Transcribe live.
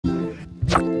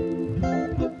That's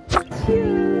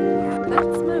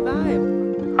my vibe.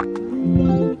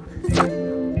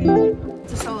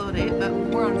 It's a solo date, but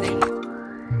we're on a date.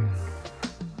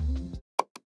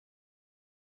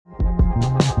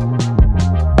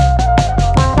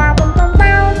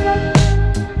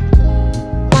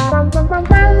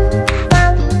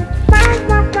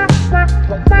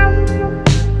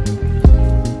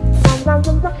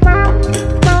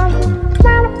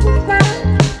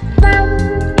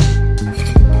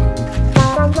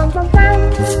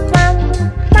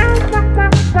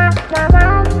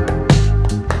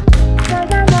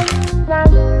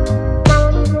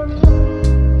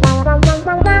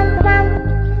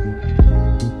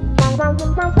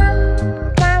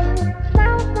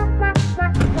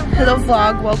 Hello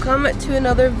vlog, welcome to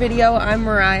another video. I'm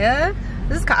Mariah.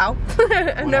 This is Kyle.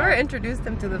 I've never introduced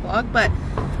him to the vlog, but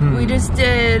we just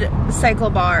did cycle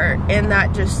bar and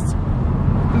that just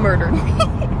murdered me.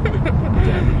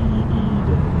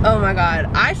 Oh my god,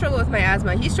 I struggle with my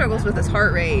asthma. He struggles with his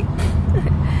heart rate.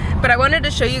 But I wanted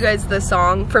to show you guys the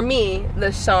song, for me,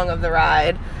 the song of the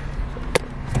ride.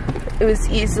 It was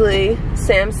easily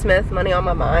Sam Smith, Money on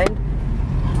My Mind.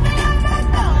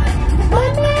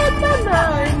 Money on my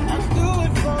mind.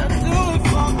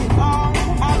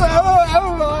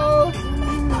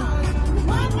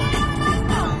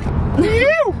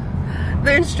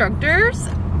 The instructors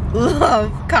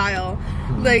love Kyle.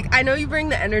 Like, I know you bring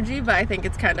the energy, but I think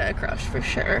it's kind of a crush for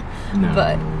sure. No,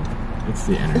 but it's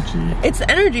the energy. It's the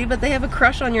energy, but they have a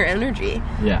crush on your energy.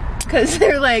 Yeah. Because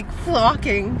they're like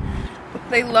flocking.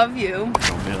 They love you.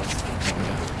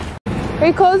 Are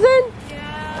you closing?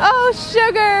 Yeah. Oh,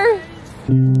 sugar.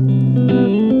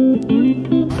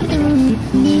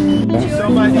 So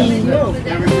much.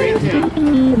 Have a great day.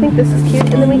 I think this is cute.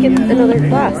 And then we get another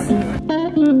glass.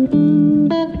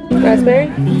 Raspberry?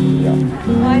 Yeah.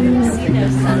 Oh, I didn't see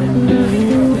those.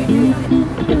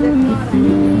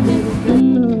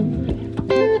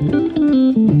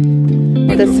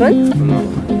 This one?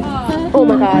 Oh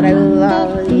my god, I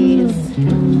love these.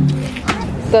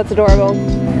 That's adorable.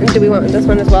 Do we want this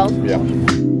one as well? Yeah.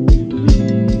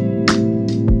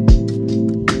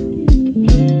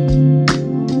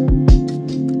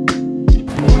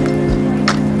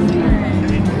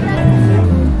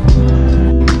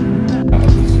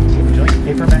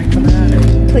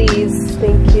 Please,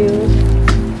 thank you.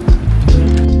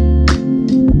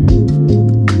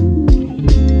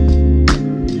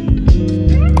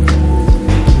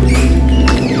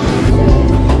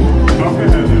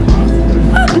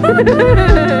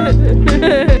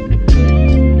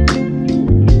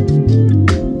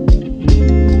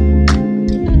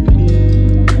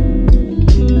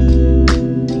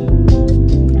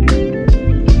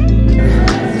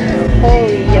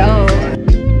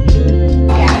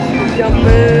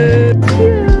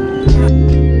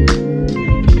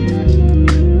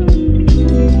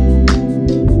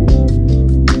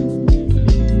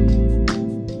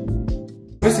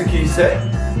 Mr. Key say,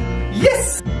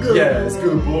 yes! Good. Yes,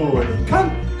 good boy.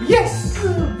 Come, yes!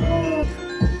 Good boy.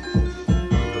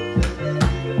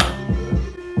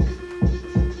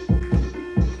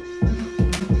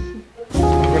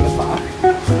 We're the park.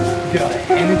 Get all the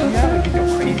energy out and get go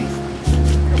crazy.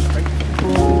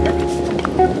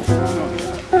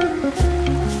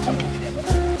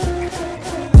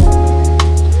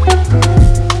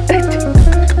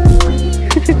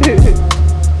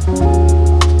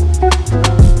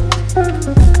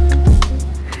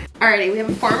 Alrighty, we have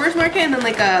a farmer's market and then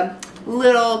like a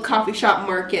little coffee shop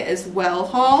market as well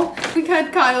haul. We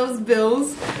got Kyle's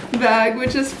Bills bag,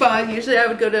 which is fun. Usually I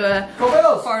would go to a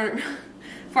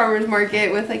farmer's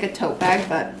market with like a tote bag,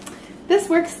 but this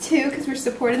works too because we're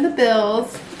supporting the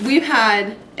Bills. We've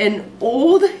had an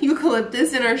old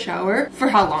eucalyptus in our shower for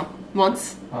how long?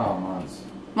 Months? Oh, months.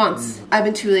 Months. I've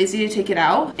been too lazy to take it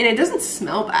out and it doesn't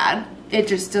smell bad. It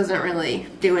just doesn't really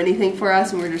do anything for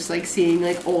us and we're just like seeing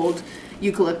like old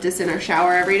eucalyptus in our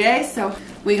shower every day. So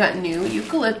we got new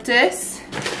eucalyptus.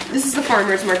 This is the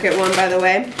farmer's market one, by the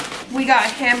way. We got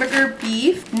hamburger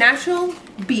beef, natural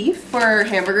beef for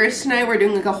hamburgers tonight. We're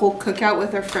doing like a whole cookout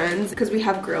with our friends because we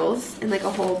have grills and like a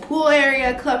whole pool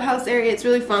area, clubhouse area. It's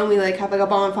really fun. We like have like a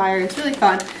bonfire. It's really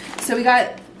fun. So we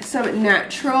got some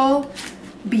natural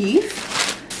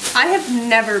beef. I have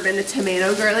never been a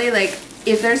tomato girly. Like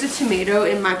if there's a tomato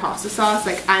in my pasta sauce,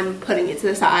 like I'm putting it to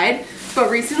the side. But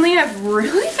recently I've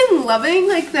really been loving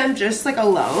like them just like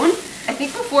alone. I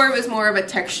think before it was more of a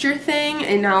texture thing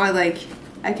and now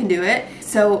I can do it.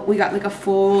 So we got like a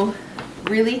full,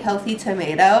 really healthy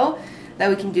tomato that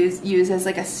we can use as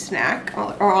like a snack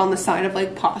or on the side of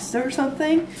like pasta or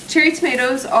something. Cherry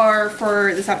tomatoes are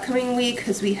for this upcoming week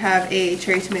because we have a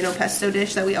cherry tomato pesto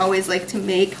dish that we always like to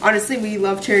make. Honestly, we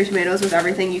love cherry tomatoes with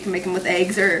everything. You can make them with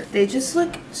eggs, or they just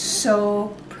look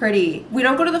so pretty. We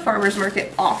don't go to the farmer's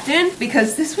market often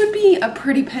because this would be a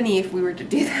pretty penny if we were to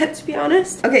do that, to be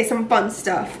honest. Okay, some fun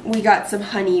stuff. We got some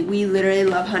honey. We literally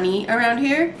love honey around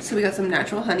here. So we got some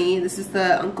natural honey. This is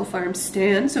the Uncle Farm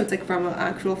stand. So it's like from an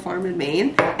actual farm in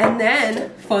Maine. And then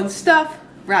fun stuff,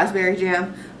 raspberry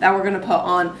jam that we're gonna put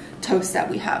on toast that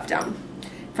we have down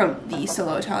from the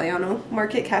Solo Italiano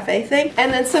Market Cafe thing.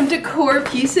 And then some decor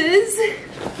pieces.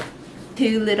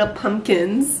 2 little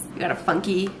pumpkins. We got a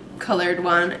funky colored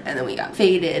one, and then we got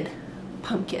faded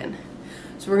pumpkin.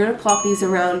 So we're gonna plop these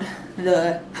around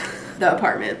the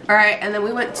apartment. All right, and then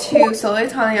we went to Solo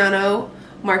Italiano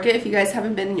Market. If you guys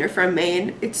haven't been and you're from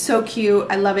Maine, it's so cute.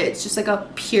 I love it. It's just like a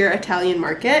pure Italian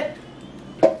market.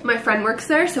 My friend works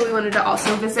there, so we wanted to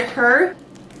also visit her.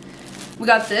 We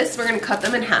got this. We're gonna cut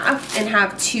them in half and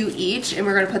have 2 each, and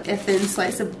we're gonna put a thin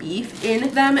slice of beef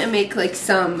in them and make like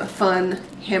some fun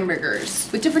hamburgers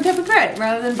with different type of bread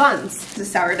rather than buns. It's a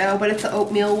sourdough, but it's an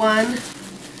oatmeal one.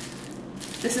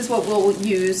 This is what we'll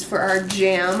use for our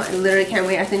jam. I literally can't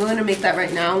wait. I think I'm gonna make that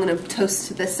right now. I'm gonna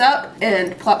toast this up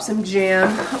and plop some jam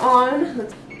on.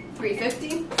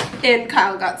 $3.50. And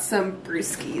Kyle got some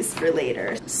brewskis for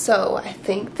later. So I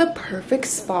think the perfect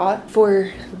spot for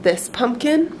this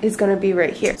pumpkin is gonna be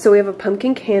right here. So we have a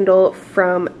pumpkin candle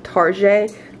from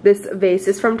Target. This vase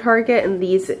is from Target, and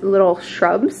these little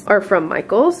shrubs are from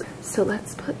Michael's. So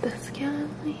let's put this down.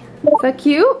 Is that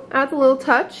cute? Adds a little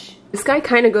touch. This guy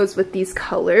kind of goes with these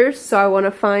colors, so I want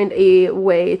to find a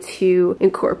way to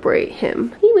incorporate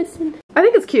him. He listened. I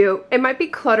think it's cute. It might be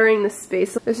cluttering the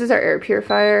space. This is our air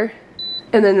purifier.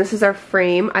 And then this is our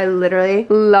frame. I literally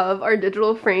love our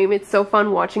digital frame. It's so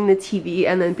fun watching the TV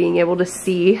and then being able to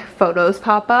see photos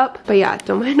pop up. But yeah,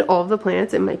 don't mind all of the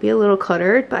plants. It might be a little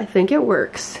cluttered, but I think it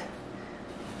works.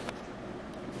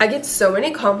 I get so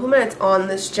many compliments on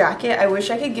this jacket. I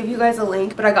wish I could give you guys a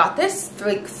link, but I got this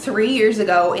like 3 years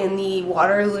ago in the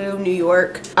Waterloo, New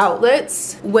York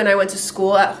outlets when I went to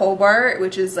school at Hobart,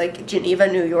 which is like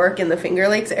Geneva, New York in the Finger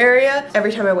Lakes area.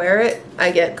 Every time I wear it,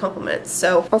 I get compliments.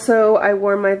 So also I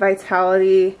wore my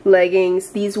Vitality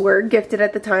leggings. These were gifted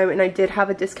at the time and I did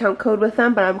have a discount code with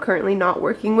them, but I'm currently not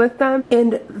working with them.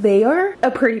 And they are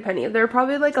a pretty penny. They're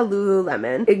probably like a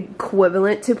Lululemon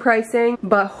equivalent to pricing,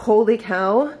 but holy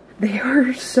cow. They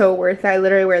are so worth it. I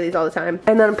literally wear these all the time.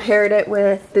 And then paired it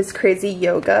with this crazy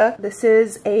yoga. This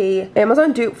is a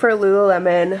Amazon dupe for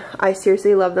Lululemon. I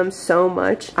seriously love them so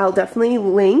much. I'll definitely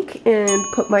link and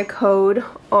put my code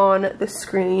on the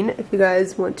screen if you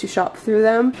guys want to shop through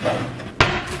them.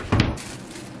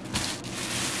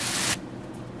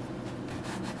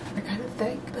 They're kind of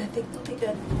thick, but I think they'll be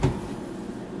good.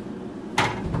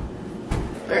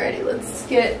 Alrighty, let's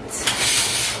get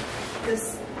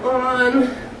this on.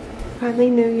 Finally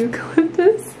new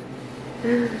eucalyptus.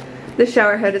 The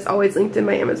shower head is always linked in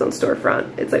my Amazon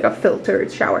storefront. It's like a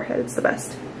filtered shower head. It's the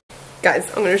best. Guys,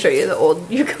 I'm gonna show you the old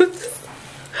eucalyptus.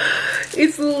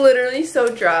 It's literally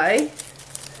so dry.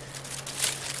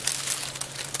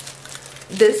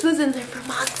 This was in there for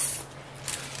months.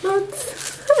 Months.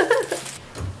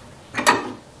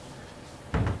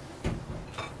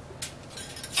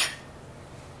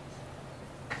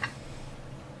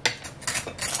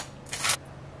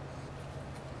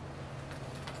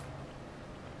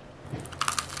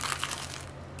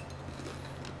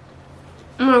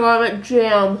 Oh my god, that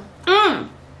jam.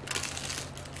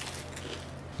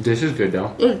 This is good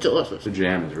though. It's delicious. The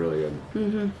jam is really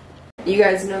good. You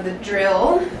guys know the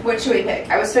drill. What should we pick?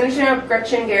 I was finishing up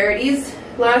Gretchen Garrity's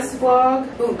last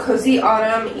vlog. Ooh, cozy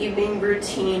autumn, evening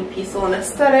routine, peaceful and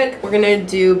aesthetic. We're gonna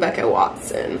do Becca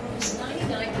Watson. It's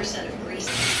 99% of grease.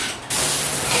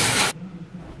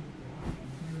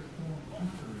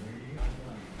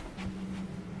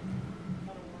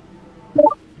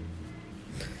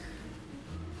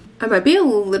 I might be a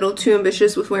little too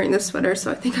ambitious with wearing this sweater, so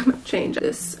I think I might change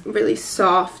this really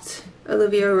soft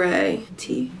Olivia Ray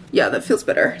tee. Yeah, that feels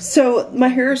better. So my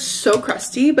hair is so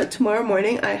crusty, but tomorrow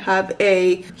morning I have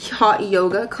a hot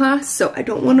yoga class, so I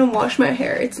don't want to wash my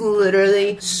hair. It's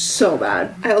literally so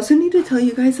bad. I also need to tell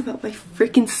you guys about my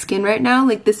freaking skin right now.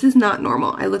 Like, this is not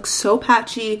normal. I look so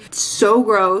patchy. It's so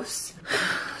gross.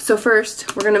 So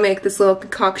first, we're gonna make this little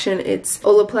concoction. It's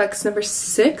Olaplex number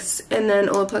 6 and then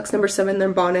Olaplex number 7, their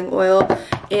bonding oil.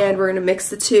 And we're gonna mix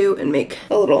the two and make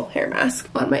a little hair mask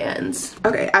on my ends.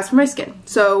 Okay, as for my skin.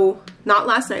 So not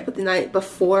last night, but the night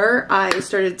before I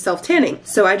started self-tanning.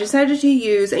 So I decided to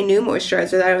use a new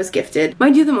moisturizer that I was gifted.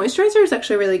 Mind you, the moisturizer is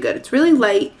actually really good. It's really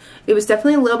light. It was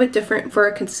definitely a little bit different for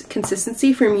a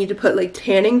consistency for me to put like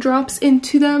tanning drops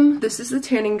into them. This is the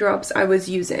tanning drops I was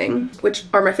using, which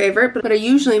are my favorite, but I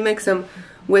usually mix them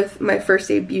with my First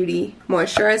Aid Beauty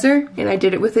moisturizer, and I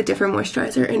did it with a different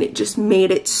moisturizer and it just made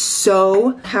it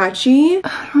so patchy.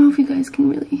 I don't know if you guys can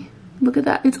really look at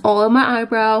that. It's all on my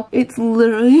eyebrow. It's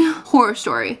literally a horror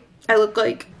story. I look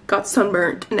like got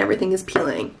sunburnt and everything is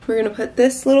peeling. We're gonna put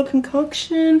this little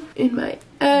concoction in my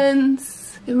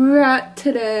ends. Right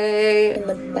today. In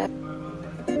the back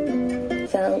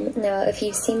film. Now, if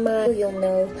you've seen my, you'll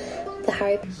know the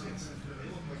hype.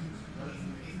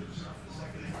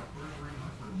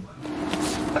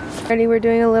 Alrighty, we're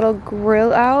doing a little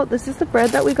grill out. This is the bread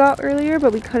that we got earlier,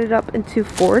 but we cut it up into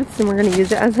fourths and we're gonna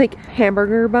use it as like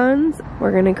hamburger buns.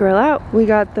 We're gonna grill out. We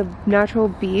got the natural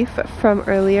beef from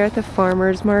earlier at the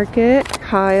farmer's market.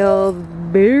 Kyle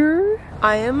beer.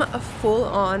 I am a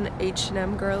full-on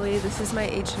H&M girly. This is my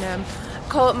H&M. I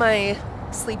call it my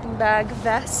sleeping bag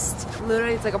vest.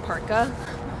 Literally, it's like a parka.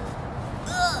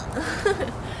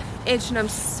 H&M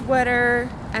sweater,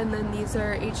 and then these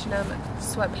are H&M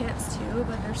sweatpants too,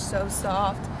 but they're so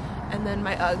soft. And then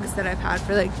my Uggs that I've had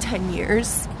for like 10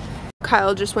 years.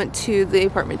 Kyle just went to the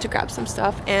apartment to grab some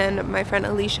stuff, and my friend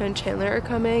Alicia and Chandler are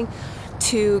coming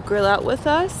to grill out with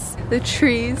us. The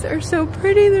trees are so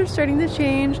pretty. They're starting to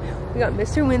change. We got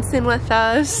Mr. Winston with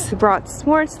us. We brought some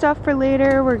more stuff for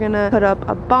later. We're gonna put up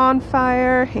a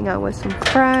bonfire, hang out with some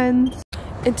friends.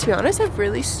 And to be honest, I've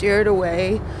really steered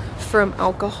away from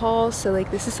alcohol, so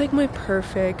like this is like my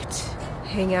perfect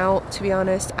hangout. To be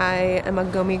honest, I am a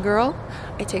gummy girl.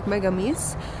 I take my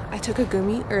gummies. I took a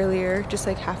gummy earlier, just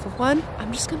like half of one.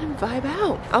 I'm just gonna vibe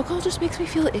out. Alcohol just makes me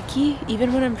feel icky.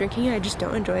 Even when I'm drinking it, I just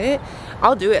don't enjoy it.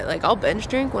 I'll do it, like I'll binge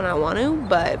drink when I want to,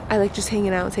 but I like just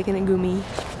hanging out, taking a gummy.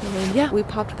 And then yeah, we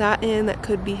popped that in. That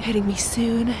could be hitting me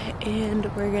soon,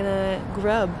 and we're gonna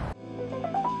grub.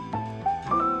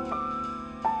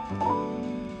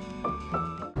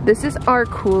 This is our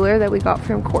cooler that we got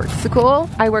from Corksicle.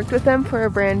 I worked with them for a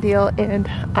brand deal and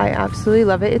I absolutely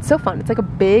love it. It's so fun. It's like a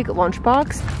big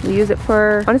lunchbox. We use it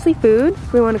for, honestly, food.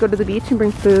 If we want to go to the beach and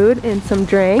bring food and some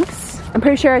drinks. I'm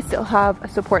pretty sure I still have a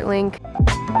support link.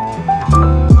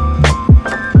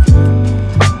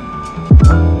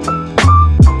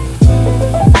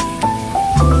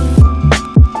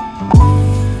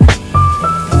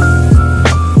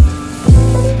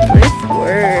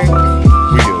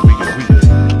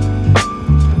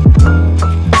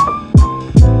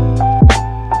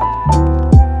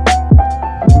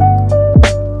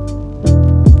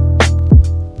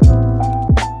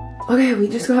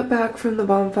 Got back from the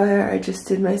bonfire. I just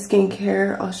did my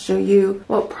skincare. I'll show you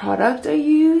what product I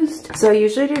used. So I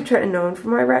usually do tretinoin for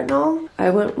my retinol.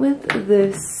 I went with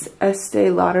this Estee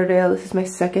Lauderdale. This is my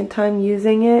second time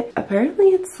using it. Apparently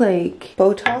it's like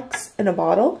Botox in a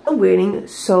bottle. I'm waiting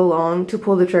so long to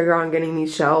pull the trigger on getting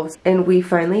these shelves, and we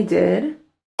finally did.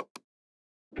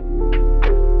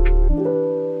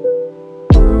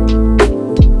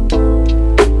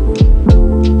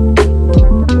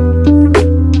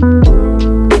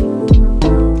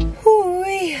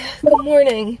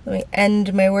 Morning. Let me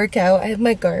end my workout. I have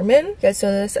my Garmin. You guys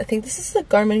saw this? I think this is the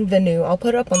Garmin Venue. I'll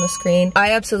put it up on the screen.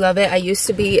 I absolutely love it. I used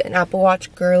to be an Apple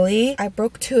Watch girly. I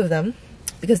broke 2 of them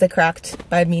because they cracked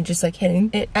by me just like hitting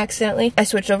it accidentally. I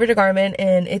switched over to Garmin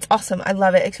and it's awesome. I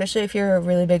love it, especially if you're a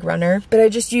really big runner. But I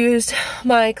just used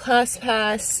my class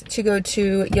pass to go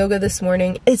to yoga this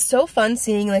morning. It's so fun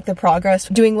seeing like the progress,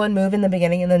 doing one move in the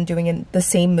beginning and then doing the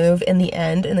same move in the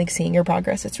end, and like seeing your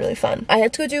progress. It's really fun. I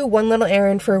had to go do one little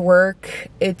errand for work.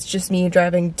 It's just me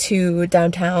driving to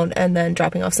downtown and then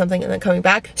dropping off something and then coming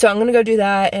back. So I'm gonna go do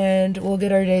that and we'll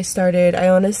get our day started. I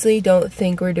honestly don't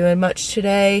think we're doing much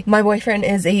today. My boyfriend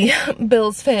is a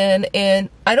Bills fan and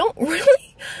I don't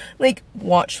really like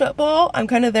watch football. I'm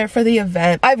kind of there for the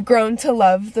event. I've grown to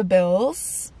love the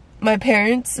Bills. My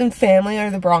parents and family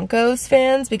are the Broncos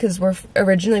fans because we're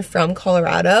originally from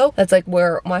Colorado. That's like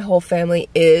where my whole family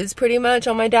is pretty much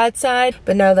on my dad's side.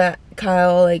 But now that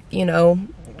Kyle, like, you know,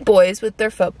 boys with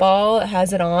their football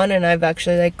has it on, and I've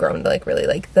actually like grown to like really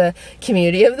like the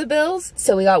community of the Bills.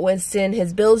 So we got Winston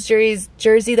his Bills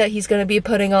jersey that he's gonna be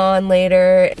putting on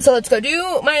later. So let's go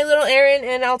do my little errand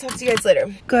and I'll talk to you guys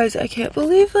later. Guys, I can't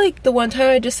believe like the one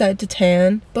time I decided to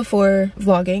tan before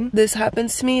vlogging, this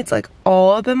happens to me. It's like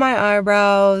all up in my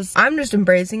eyebrows. I'm just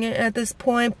embracing it at this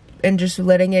point and just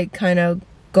letting it kind of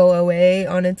go away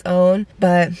on its own,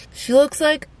 but she looks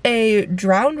like a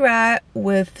drowned rat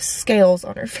with scales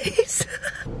on her face.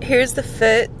 Here's the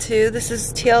fit too. This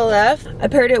is TLF. I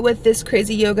paired it with this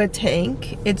crazy yoga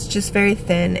tank. It's just very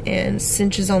thin and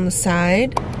cinches on the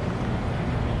side.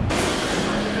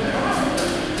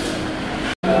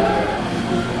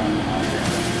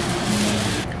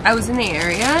 I was in the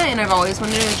area and I've always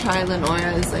wanted to try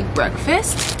Lenoya's like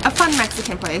breakfast. A fun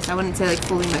Mexican place. I wouldn't say like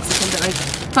fully Mexican, but like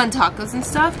fun tacos and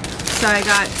stuff. So I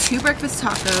got 2 breakfast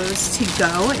tacos to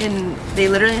go and they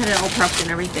literally had it all prepped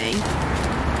and everything.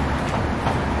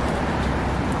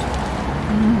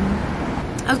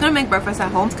 I was gonna make breakfast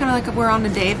at home. It's kind of like we're on a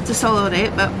date. It's a solo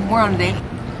date, but we're on a date.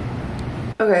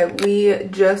 Okay, we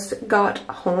just got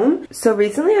home. So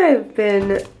recently I've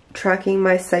been tracking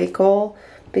my cycle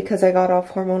because I got off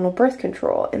hormonal birth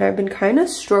control and I've been kind of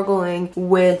struggling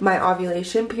with my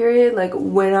ovulation period. Like,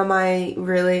 when am I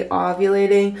really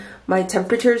ovulating? My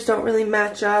temperatures don't really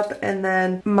match up, and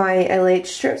then my LH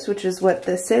strips, which is what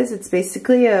this is. It's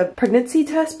basically a pregnancy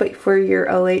test, but for your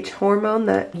LH hormone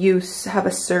that you have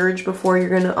a surge before you're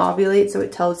gonna ovulate. So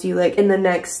it tells you like in the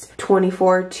next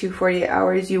 24 to 48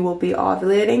 hours you will be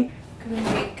ovulating. I'm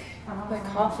gonna make my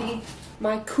coffee.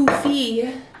 My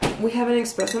coffee. We have an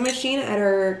espresso machine at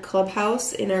our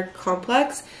clubhouse in our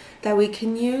complex that we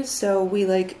can use, so we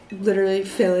like literally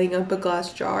filling up a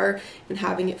glass jar and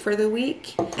having it for the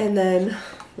week. And then,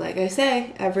 like I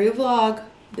say, every vlog,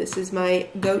 this is my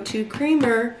go-to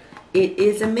creamer. It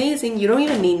is amazing. You don't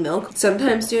even need milk.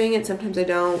 Sometimes doing it, sometimes I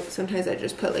don't. Sometimes I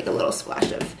just put like a little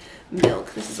splash of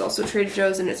milk. This is also Trader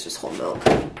Joe's and it's just whole milk.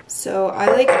 So I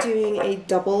like doing a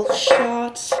double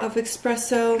shot of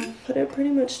espresso. Put it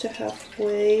pretty much to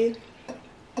halfway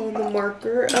on the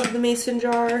marker of the mason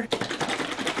jar.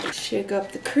 Shake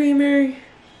up the creamer.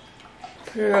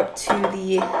 Put her up to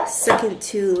the second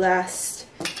to last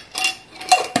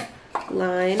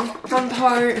line. Fun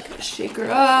part, shake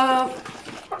her up.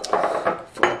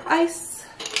 Full of ice.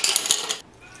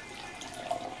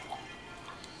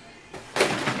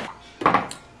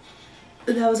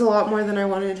 That was a lot more than I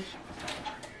wanted.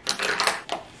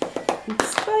 And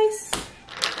spice.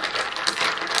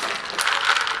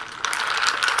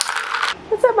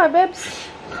 What's up, my babes?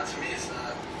 Not to me, it's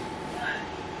not.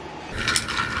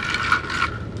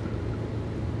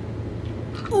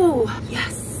 Ooh,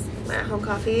 yes. My at-home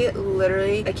coffee,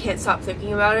 literally, I can't stop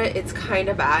thinking about it. It's kind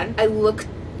of bad. I look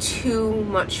too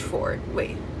much forward.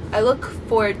 Wait, I look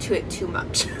forward to it too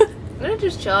much. I'm gonna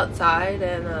just chill outside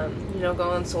and, you know,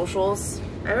 go on socials.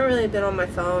 I haven't really been on my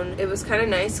phone. It was kind of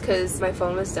nice because my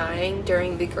phone was dying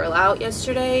during the grill out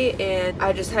yesterday, and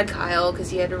I just had Kyle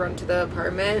because he had to run to the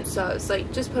apartment. So I was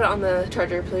like, just put it on the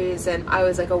charger please, and I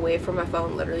was like away from my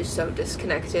phone, literally so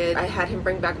disconnected. I had him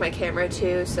bring back my camera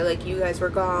too, so like you guys were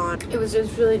gone. It was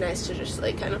just really nice to just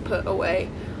like kind of put away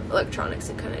electronics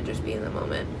and kind of just be in the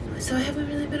moment. So I haven't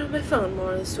really been on my phone,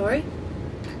 moral of the story.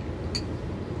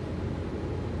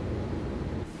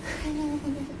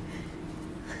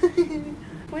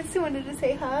 Winston wanted to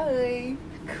say hi.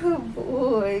 Good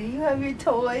boy. You have your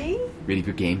toy? Ready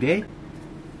for game day?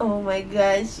 Oh my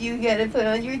gosh, you gotta put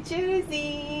on your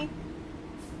jersey.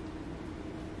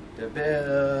 The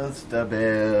bells, the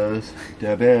bells,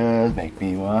 the bells make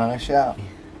me wanna shout.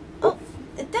 Oh,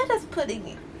 that is putting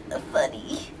it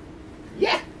funny.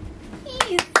 Yeah!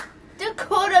 He's the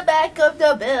quarterback of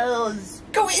the Bills.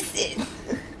 Go Winston.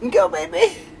 Go,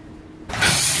 baby.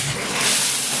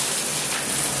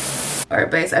 Alright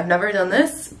guys, I've never done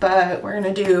this, but we're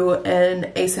gonna do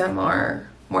an ASMR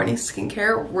morning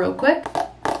skincare real quick.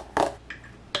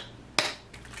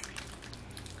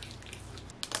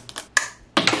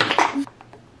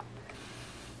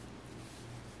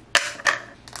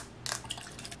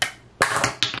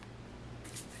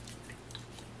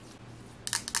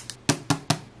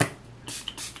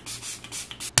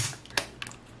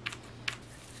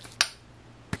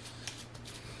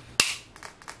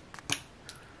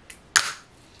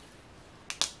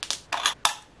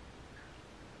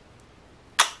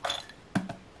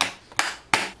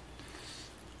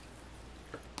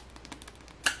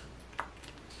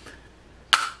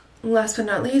 Last but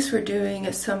not least, we're doing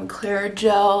some clear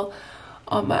gel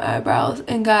on my eyebrows.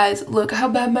 And guys, look how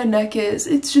bad my neck is.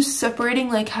 It's just separating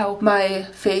like how my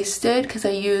face did, because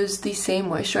I used the same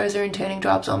moisturizer and tanning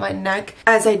drops on my neck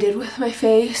as I did with my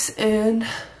face, and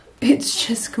it's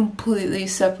just completely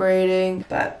separating.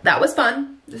 But that was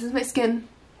fun. This is my skin.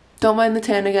 Don't mind the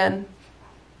tan again.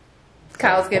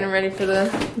 Kyle's getting ready for the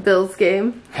Bills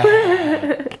game.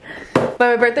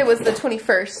 My birthday was the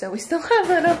 21st, so we still have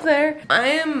it up there. I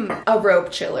am a robe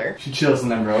chiller. She chills in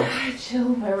them robe. I chill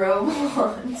my robe a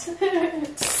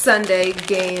lot. Sunday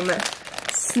game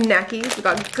snackies. We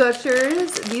got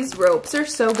Gushers. These ropes are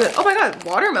so good. Oh my god,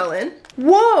 watermelon.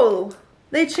 Whoa!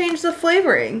 They changed the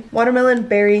flavoring. Watermelon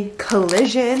berry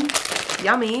collision.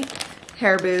 Yummy.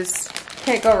 Hair boost.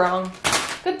 Can't go wrong.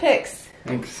 Good picks.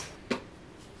 Thanks.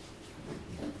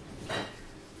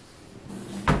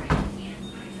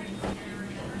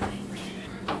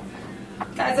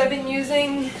 Guys, I've been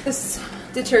using this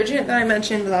detergent that I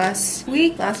mentioned last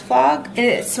vlog, and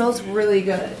it smells really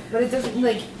good, but it doesn't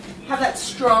like have that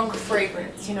strong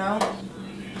fragrance, you know?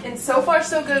 And so far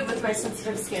so good with my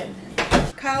sensitive skin.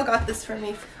 Kyle got this for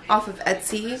me off of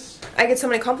Etsy. I get so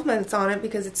many compliments on it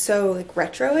because it's so like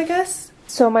retro, I guess.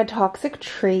 So my toxic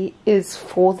trait is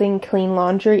folding clean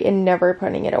laundry and never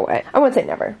putting it away. I wouldn't say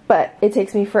never, but it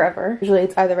takes me forever. Usually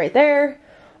it's either right there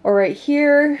or right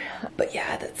here. But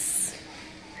yeah, that's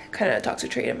kind of a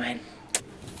toxic trait of mine.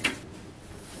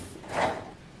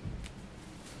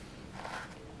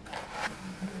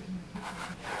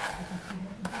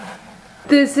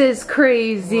 This is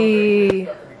crazy.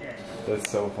 That's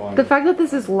so funny. The fact that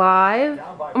this is live.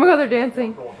 Oh my god, they're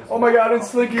dancing. Oh my god,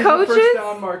 it's like your Coaches? first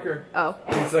down marker. Oh.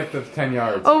 It's like the 10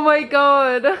 yards. Oh my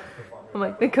god. I'm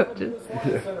like, the coaches.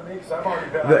 Yeah.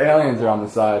 The aliens are on the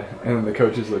side, and the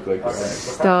coaches look like they're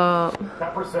Stop.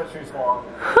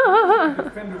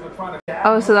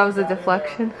 Oh, so that was a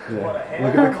deflection. Yeah.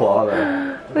 Look at the claw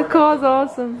there. The claw's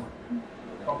awesome.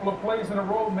 Couple of plays in a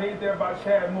row made there by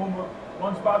Chad Muma.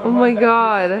 Oh my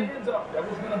god. That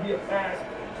was going to be a pass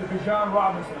to Bijan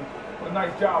Robinson. What a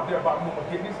nice job there by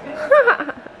Muma getting his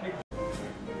hands.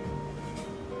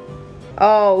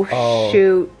 Oh,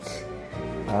 shoot.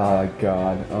 Oh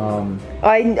god.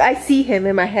 I see him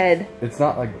in my head. It's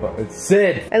not like, it's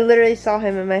Sid. I literally saw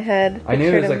him in my head. I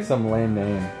knew it was Pictured like some lame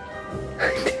name.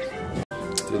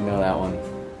 Didn't know that one.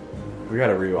 We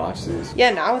gotta rewatch these.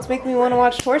 Yeah, now it's making me want to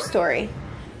watch Toy Story.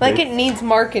 Like it needs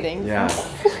marketing. Yeah,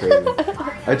 it's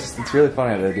crazy. It's really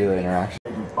funny how they do the interaction.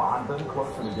 Bond them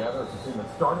closer together. It's a team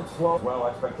that started slow. Well,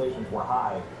 expectations were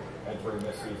high entering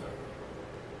this season.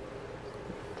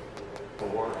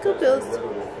 Go Bills.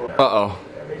 Uh-oh.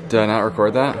 Did I not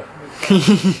record that?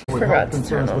 Forgot to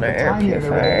turn on our air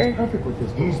purifier.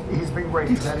 He's been great.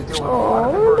 He's had to deal with a lot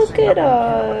of Oh, adversity. look at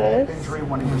us. Injury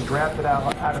when he was drafted out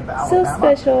of Alabama. So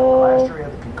special. Last year he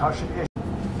had the concussion issue.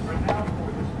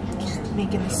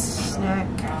 Making a snack.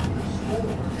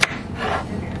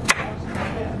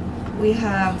 We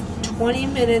have 20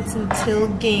 minutes until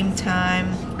game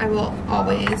time. I will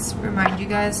always remind you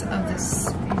guys of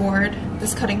this board,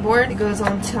 this cutting board. It goes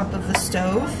on top of the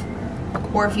stove.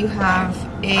 Or if you have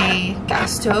a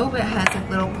gas stove, it has like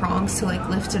little prongs to like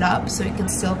lift it up so it can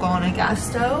still go on a gas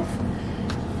stove.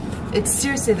 It's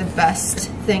seriously the best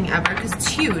thing ever because it's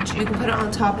huge. You can put it on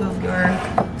top of your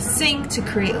sink to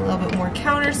create a little bit more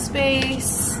counter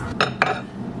space. Just a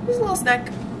little snack.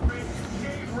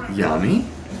 Yummy.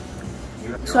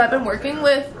 So I've been working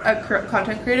with a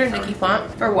content creator, Nikki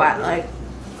Font, for what, like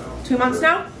 2 months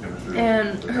now?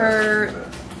 And her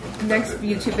next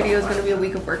YouTube video is going to be a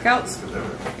week of workouts.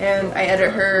 And I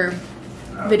edit her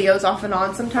videos off and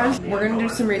on sometimes. We're going to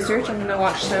do some research. I'm going to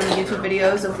watch some YouTube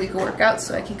videos of week of workouts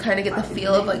so I can kind of get the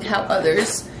feel of like how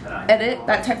others edit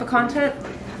that type of content.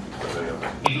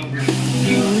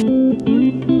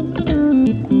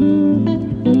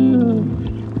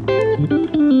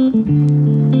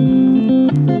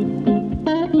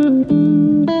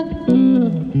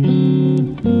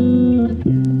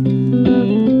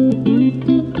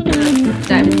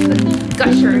 Dive into the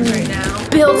Gushers right now.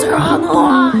 Bills are on the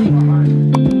line.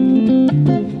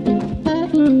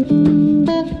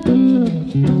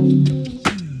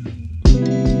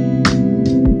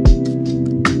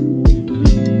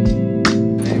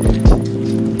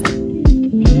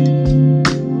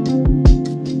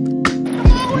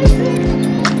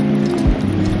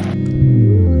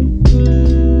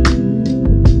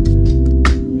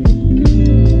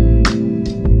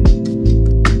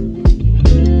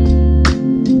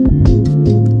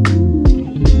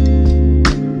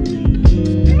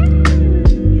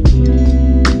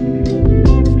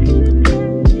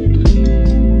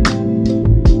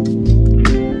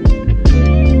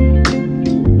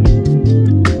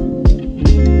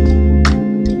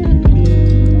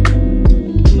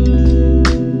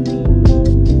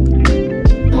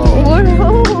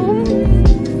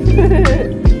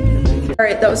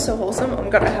 That was so wholesome. Oh my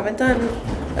god, I haven't done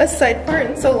a side part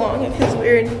in so long. It feels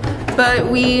weird. But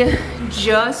we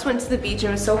just went to the beach and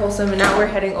it was so wholesome, and now we're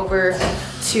heading over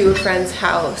to a friend's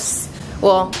house.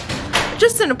 Well,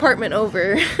 just an apartment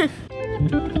over.